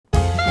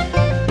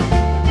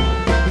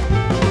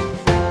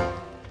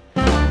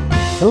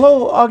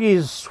Hello,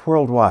 Augies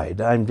Worldwide.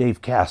 I'm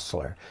Dave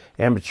Kassler,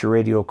 amateur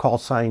radio call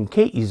sign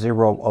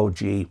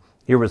KE0OG,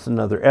 here with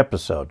another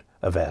episode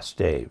of Ask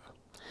Dave.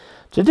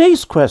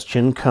 Today's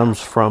question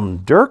comes from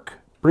Dirk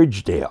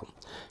Bridgedale,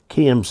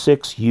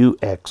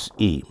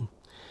 KM6UXE.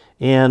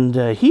 And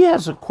he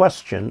has a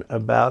question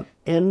about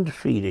end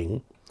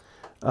feeding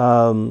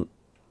a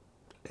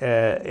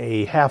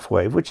half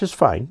wave, which is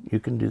fine. You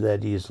can do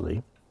that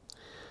easily.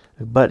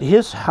 But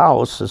his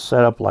house is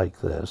set up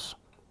like this.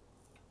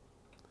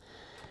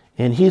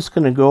 And he's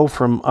going to go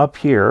from up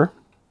here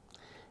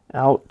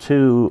out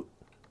to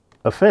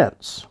a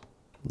fence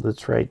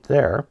that's right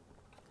there.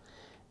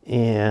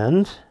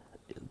 And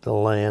the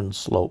land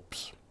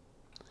slopes.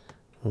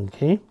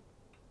 Okay?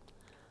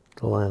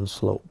 The land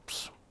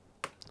slopes.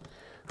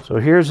 So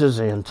here's his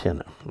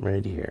antenna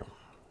right here.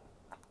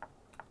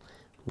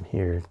 From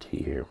here to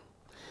here.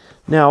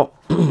 Now,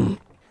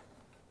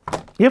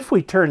 if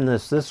we turn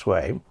this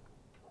way,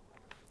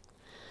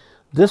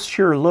 this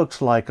sure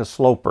looks like a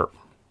sloper,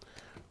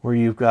 where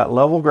you've got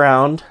level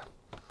ground,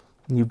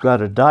 and you've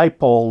got a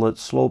dipole that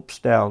slopes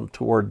down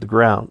toward the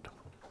ground.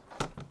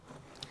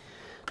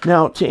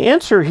 Now, to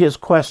answer his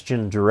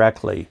question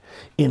directly,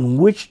 in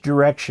which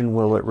direction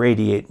will it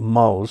radiate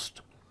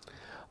most,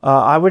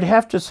 I would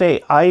have to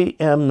say I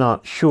am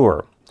not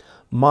sure.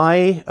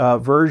 My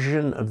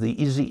version of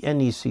the Easy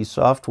NEC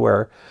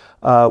software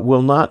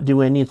will not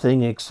do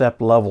anything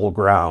except level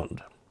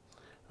ground.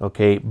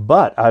 Okay,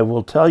 but I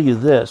will tell you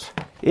this,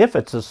 if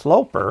it's a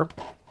sloper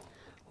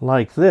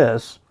like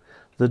this,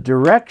 the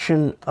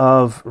direction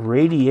of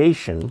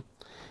radiation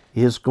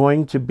is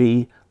going to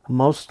be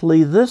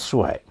mostly this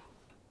way.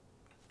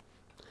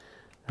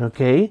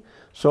 Okay,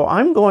 so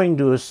I'm going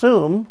to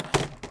assume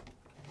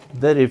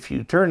that if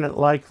you turn it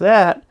like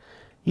that,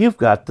 you've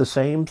got the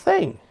same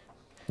thing.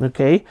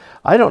 Okay,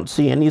 I don't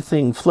see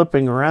anything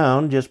flipping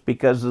around just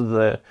because of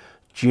the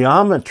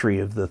geometry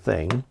of the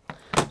thing.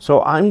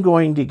 So I'm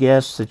going to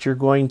guess that you're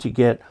going to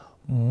get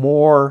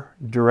more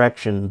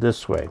direction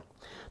this way.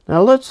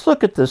 Now let's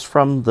look at this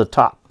from the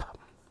top.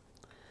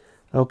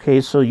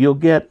 Okay, so you'll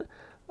get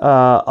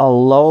a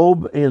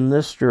lobe in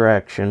this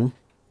direction,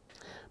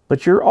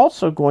 but you're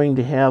also going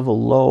to have a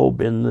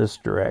lobe in this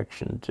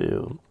direction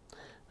too.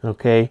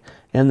 Okay,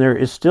 and there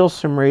is still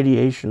some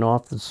radiation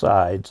off the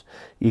sides.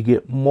 You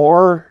get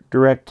more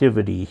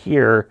directivity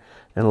here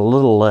and a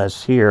little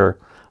less here.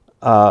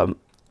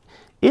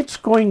 It's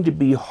going to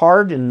be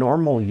hard in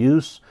normal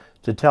use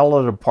to tell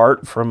it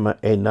apart from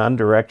a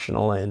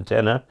non-directional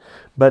antenna,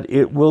 but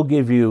it will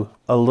give you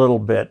a little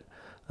bit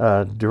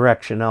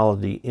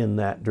directionality in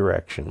that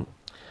direction.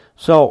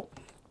 So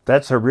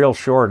that's a real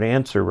short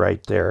answer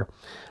right there,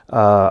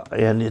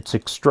 and it's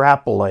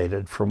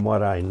extrapolated from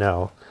what I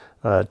know.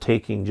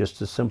 Taking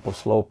just a simple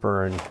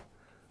sloper and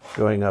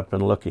going up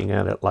and looking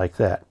at it like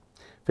that.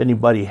 If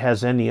anybody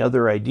has any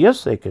other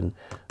ideas, they can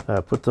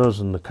put those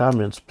in the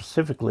comments,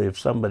 specifically if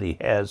somebody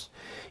has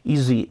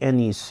Easy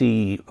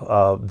NEC,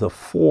 the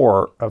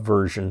 4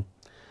 version.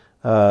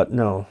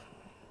 No,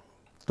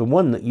 the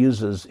one that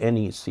uses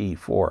NEC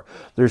 4.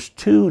 There's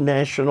 2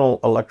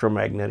 national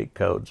electromagnetic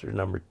codes.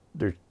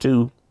 There's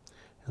 2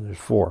 and there's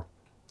 4.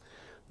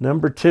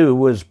 Number 2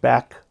 was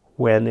back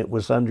when it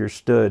was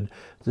understood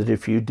that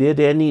if you did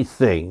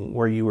anything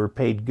where you were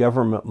paid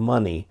government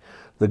money,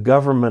 the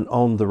government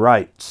owned the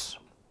rights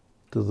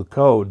to the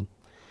code,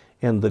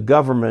 and the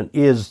government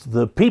is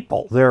the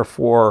people.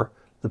 Therefore,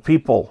 the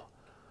people,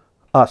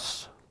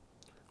 us,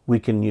 we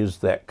can use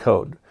that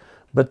code.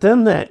 But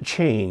then that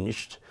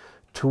changed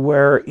to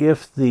where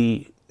if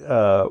the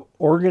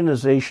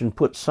organization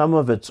put some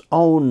of its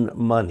own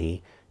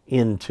money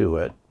into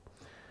it,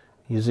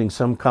 using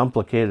some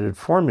complicated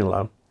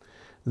formula,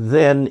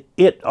 then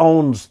it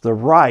owns the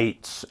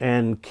rights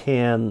and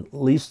can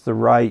lease the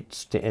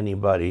rights to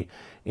anybody,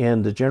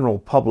 and the general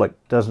public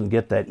doesn't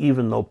get that,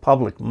 even though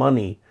public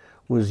money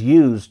was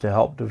used to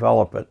help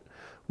develop it,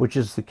 which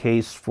is the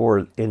case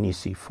for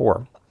NEC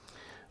 4.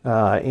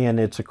 And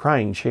it's a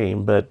crying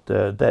shame, but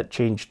that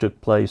change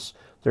took place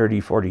 30,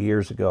 40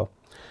 years ago.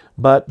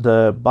 But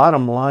the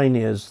bottom line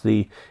is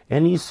the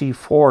NEC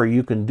 4,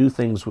 you can do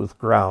things with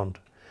ground,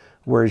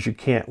 whereas you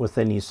can't with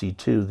NEC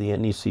 2. The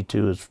NEC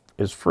 2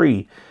 is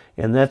free,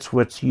 and that's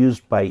what's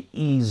used by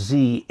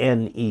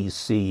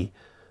EZNEC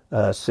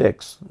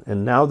 6.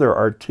 And now there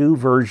are 2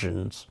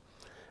 versions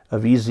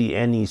of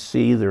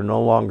EZNEC. They're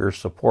no longer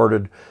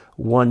supported.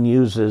 One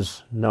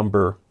uses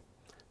number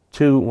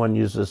 2, one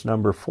uses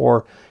number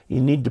 4.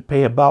 You need to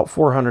pay about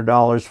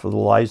 $400 for the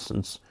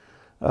license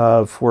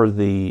for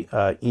the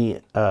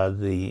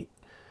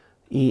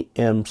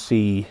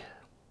EMC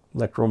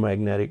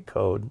electromagnetic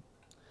code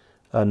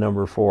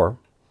number 4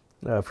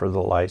 for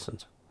the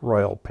license.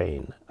 Royal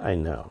pain, I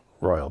know,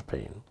 royal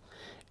pain.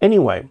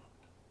 Anyway,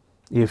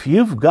 if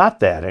you've got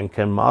that and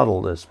can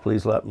model this,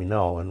 please let me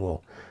know, and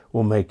we'll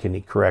make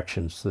any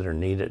corrections that are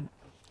needed.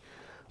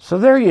 So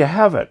there you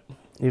have it.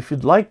 If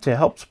you'd like to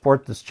help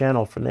support this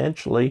channel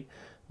financially,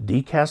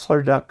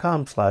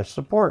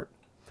 dkassler.com/support.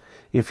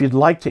 If you'd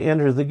like to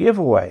enter the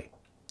giveaway,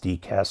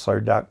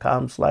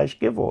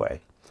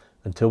 dkassler.com/giveaway.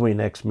 Until we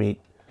next meet,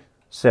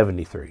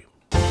 73.